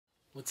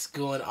What's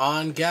going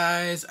on,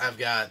 guys? I've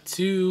got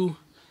two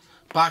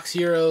Box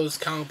Heroes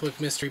comic book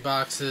mystery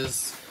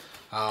boxes.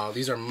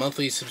 These are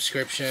monthly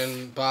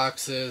subscription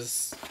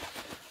boxes.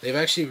 They've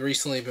actually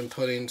recently been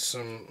putting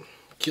some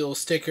cool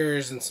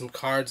stickers and some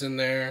cards in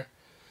there.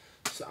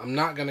 So I'm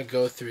not going to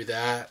go through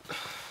that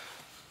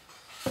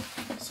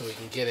so we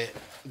can get it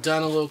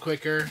done a little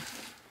quicker.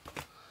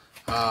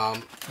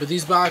 But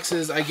these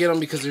boxes, I get them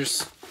because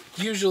there's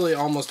usually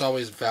almost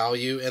always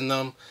value in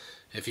them.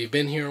 If you've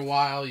been here a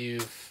while,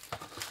 you've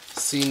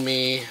seen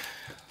me,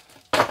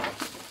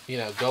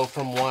 go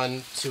from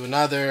one to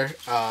another,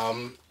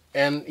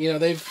 and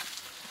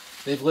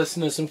they've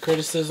listened to some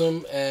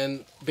criticism,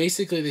 and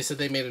basically they said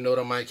they made a note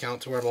on my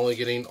account to where I'm only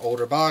getting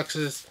older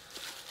boxes,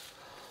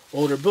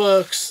 older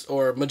books,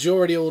 or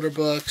majority older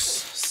books.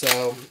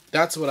 So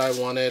that's what I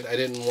wanted. I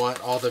didn't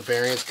want all the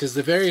variants, because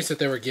the variants that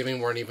they were giving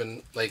weren't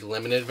even like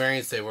limited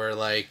variants. They were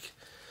like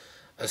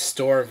a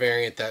store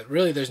variant that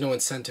really there's no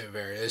incentive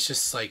variant. It's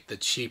just like the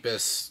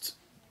cheapest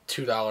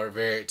 $2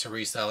 variant to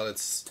resell, and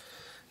it's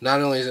not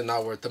only is it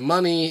not worth the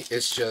money,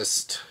 it's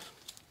just,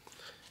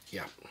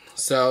 yeah.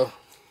 So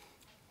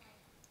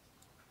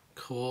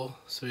cool.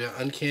 So we got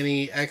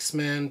Uncanny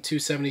X-Men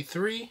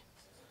 273.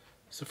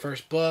 It's the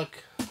first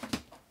book.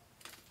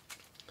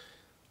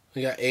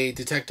 We got a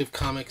Detective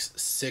Comics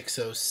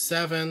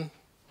 607.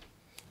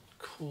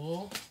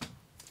 Cool.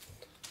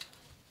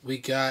 We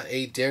got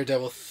a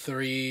Daredevil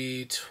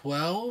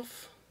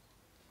 312.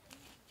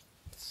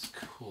 That's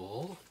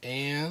cool.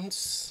 And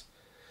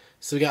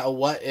so we got a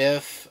What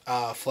If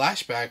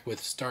flashback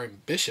with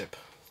starring Bishop.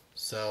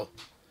 So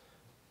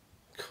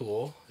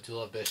cool. I do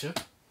love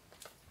Bishop.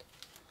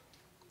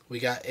 We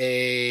got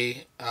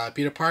a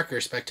Peter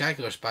Parker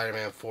Spectacular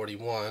Spider-Man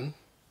 41.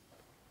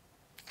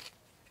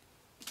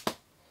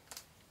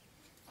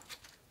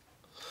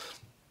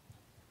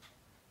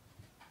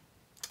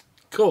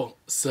 Cool.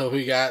 So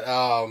we got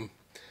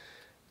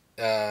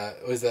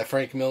was that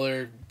Frank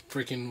Miller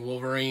freaking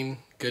Wolverine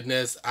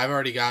goodness. I've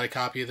already got a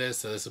copy of this,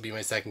 so this will be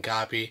my second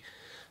copy.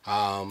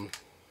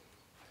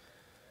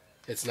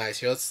 It's nice.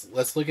 Here,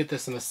 let's look at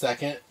this in a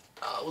second.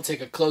 We'll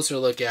take a closer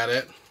look at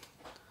it.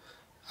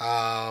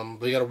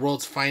 We got a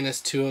World's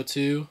Finest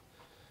 202.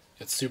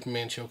 Got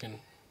Superman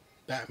choking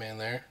Batman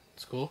there.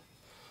 It's cool.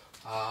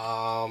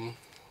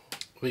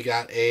 We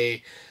got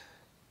a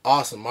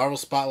awesome Marvel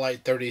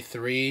Spotlight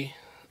 33.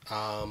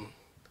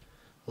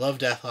 Love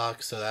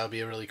Deathlock, so that'll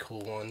be a really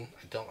cool one.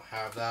 I don't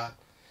have that.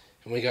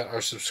 And we got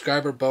our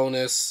subscriber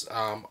bonus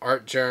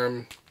Art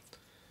Germ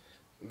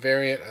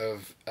variant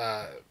of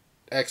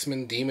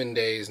X-Men Demon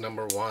Days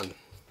 #1.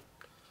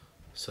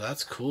 So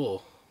that's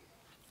cool.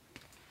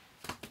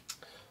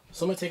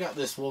 So I'm going to take out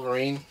this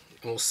Wolverine,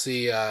 and we'll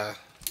see. Man,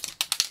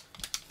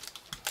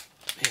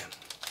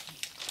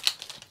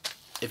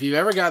 if you've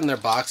ever gotten their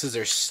boxes,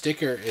 their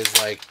sticker is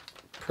like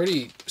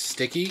pretty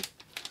sticky.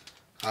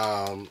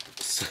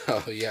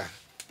 So yeah.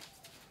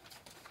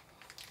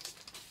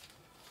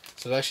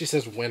 So it actually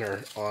says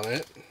winner on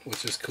it,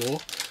 which is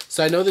cool.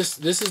 So I know this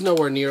is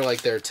nowhere near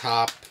like their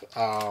top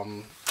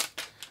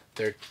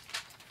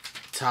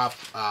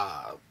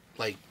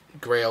like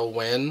Grail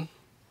win.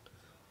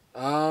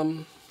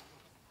 So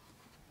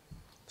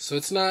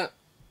it's not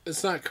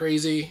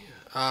crazy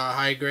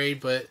high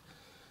grade, but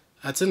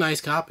that's a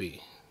nice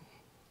copy.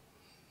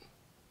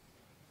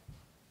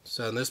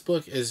 So this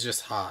book is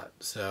just hot.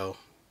 So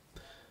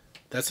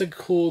that's a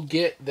cool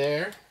get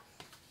there.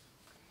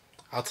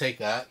 I'll take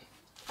that.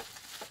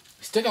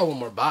 We still got one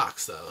more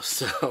box though,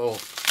 so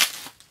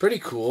pretty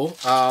cool.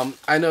 I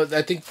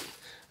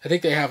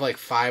think they have like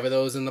 5 of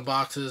those in the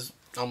boxes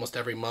almost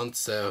every month,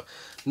 so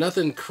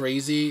nothing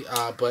crazy,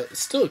 but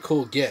still a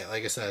cool get.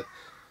 Like I said,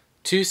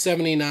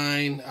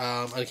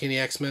 $2.79 Uncanny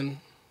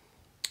X-Men.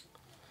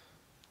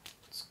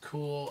 It's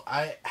cool.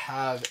 I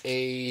have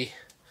a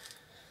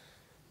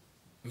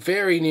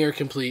very near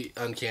complete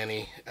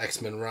Uncanny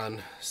X-Men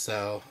run,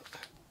 so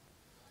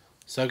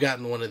I've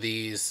gotten one of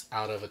these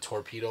out of a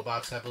torpedo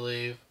box, I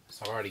believe.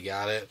 So I've already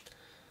got it.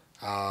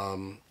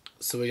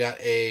 So we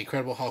got a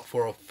Incredible Hulk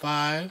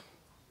 405.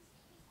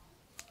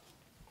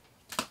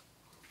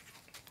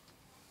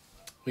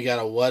 We got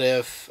a What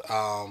If,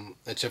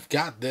 which I've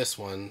got this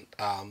one.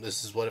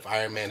 This is What If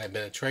Iron Man Had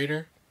Been a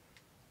Traitor.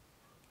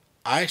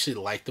 I actually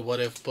like the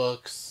What If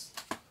books.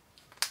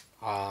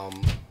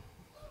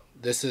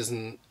 This is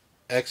an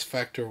X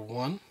Factor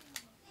 1.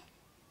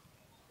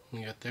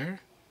 We got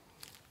there.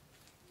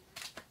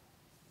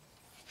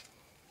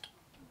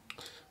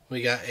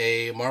 We got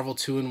a Marvel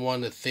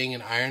 2-in-1, The Thing,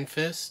 and Iron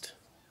Fist.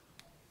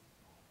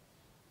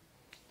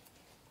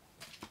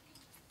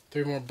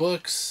 3 more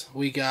books.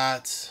 We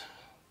got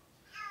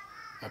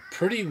a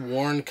pretty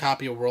worn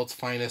copy of World's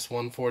Finest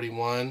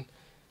 141.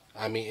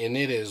 I mean, and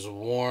it is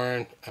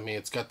worn. I mean,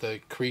 it's got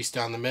the crease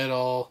down the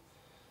middle,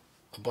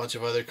 a bunch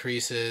of other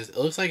creases. It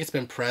looks like it's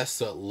been pressed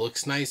so it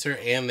looks nicer,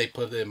 and they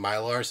put it in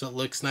Mylar so it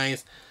looks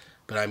nice.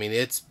 But I mean,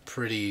 it's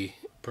pretty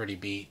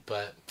beat.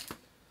 But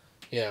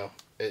you know,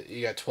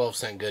 you got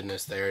 12-cent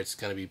goodness there. It's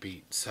gonna be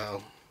beat.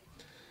 So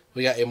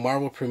We got a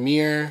Marvel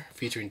Premiere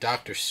featuring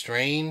Doctor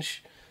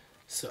Strange.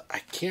 So I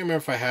can't remember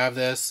if I have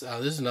this.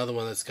 This is another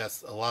one that's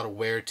got a lot of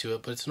wear to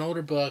it, but it's an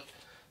older book,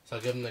 so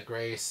I'll give them the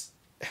grace.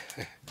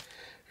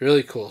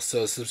 Really cool.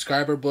 So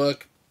subscriber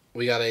book.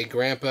 We got a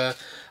Grandpa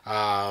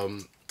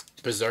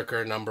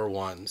Berserker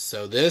 #1.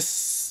 So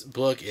this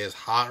book is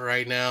hot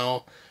right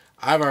now.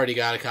 I've already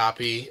got a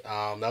copy.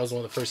 That was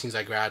one of the first things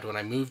I grabbed when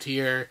I moved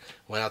here.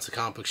 Went out to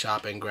comic book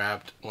shop and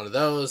grabbed one of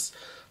those.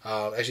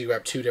 Actually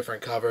grabbed 2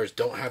 different covers.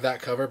 Don't have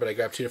that cover, but I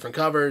grabbed 2 different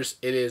covers.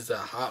 It is a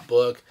hot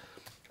book.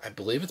 I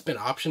believe it's been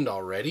optioned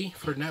already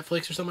for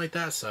Netflix or something like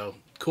that. So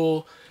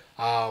cool.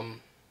 But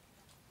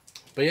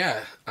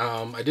yeah,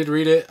 I did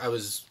read it. I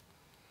was,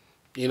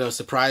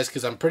 surprised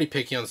because I'm pretty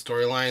picky on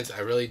storylines.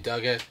 I really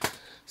dug it.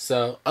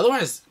 So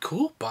otherwise,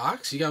 cool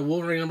box. You got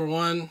Wolverine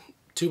 #1.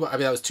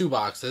 That was 2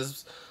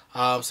 boxes.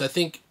 So I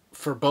think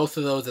for both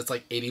of those, it's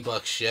like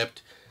 $80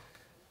 shipped.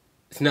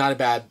 It's not a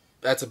bad.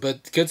 That's a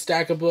good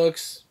stack of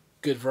books.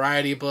 Good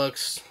variety of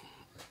books.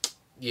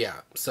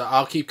 Yeah. So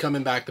I'll keep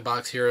coming back to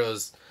Box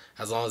Heroes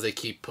as long as they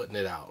keep putting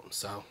it out.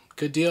 So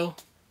good deal.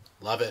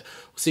 Love it.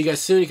 We'll see you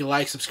guys soon. You can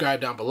like,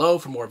 subscribe down below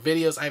for more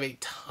videos. I have a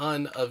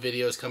ton of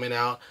videos coming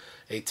out.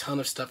 A ton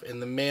of stuff in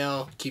the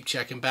mail. Keep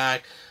checking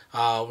back.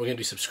 We're going to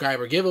do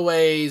subscriber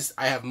giveaways.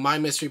 I have my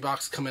mystery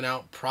box coming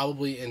out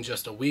probably in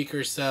just a week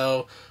or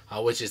so,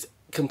 which is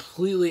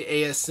completely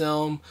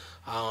ASM.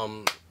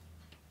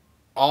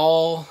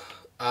 All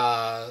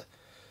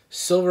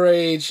Silver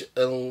Age.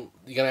 You're going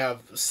to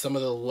have some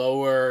of the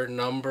lower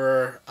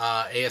number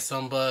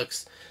ASM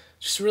books.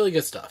 Just really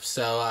good stuff.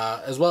 So,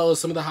 as well as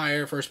some of the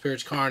higher First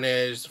Peerage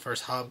Carnage,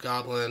 First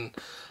Hobgoblin,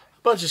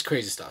 a bunch of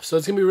crazy stuff. So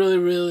it's going to be really,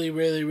 really,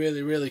 really,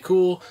 really, really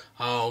cool.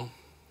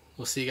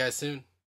 We'll see you guys soon.